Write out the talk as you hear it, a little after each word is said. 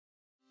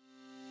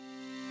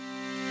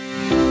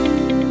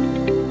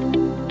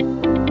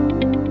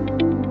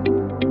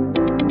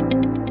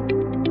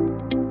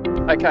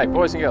Okay,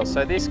 boys and girls,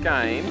 so this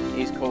game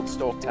is called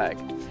Stork Tag.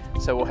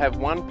 So we'll have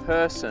one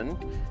person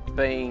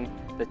being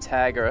the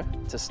tagger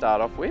to start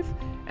off with,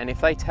 and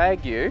if they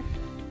tag you,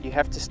 you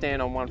have to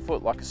stand on one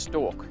foot like a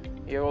stork.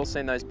 You've all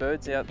seen those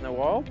birds out in the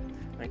wild,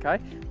 okay?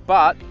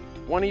 But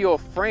one of your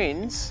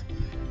friends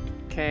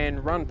can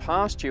run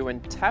past you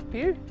and tap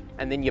you,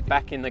 and then you're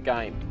back in the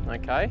game,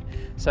 okay?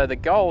 So the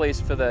goal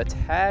is for the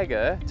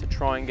tagger to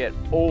try and get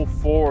all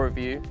four of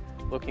you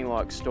looking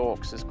like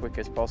storks as quick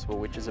as possible,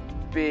 which is a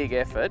big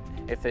effort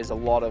if there's a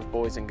lot of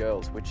boys and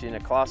girls, which in a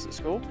class at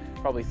school,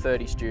 probably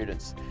 30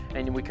 students.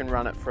 And we can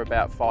run it for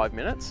about 5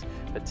 minutes,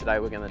 but today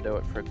we're gonna do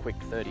it for a quick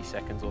 30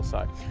 seconds or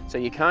so. So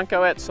you can't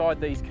go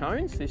outside these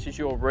cones, this is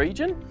your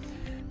region.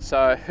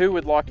 So who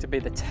would like to be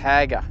the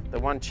tagger, the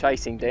one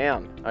chasing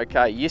down?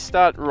 Okay, you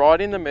start right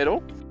in the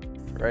middle.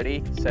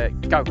 Ready,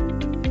 set, go.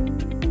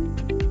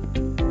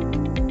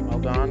 Well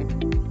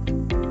done.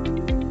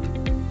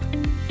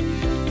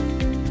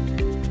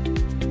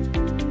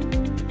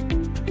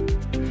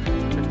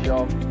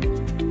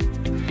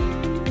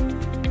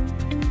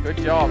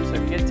 Good job. So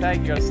if you get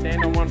tagged, you got to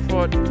stand on one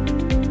foot.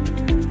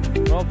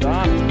 Well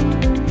done.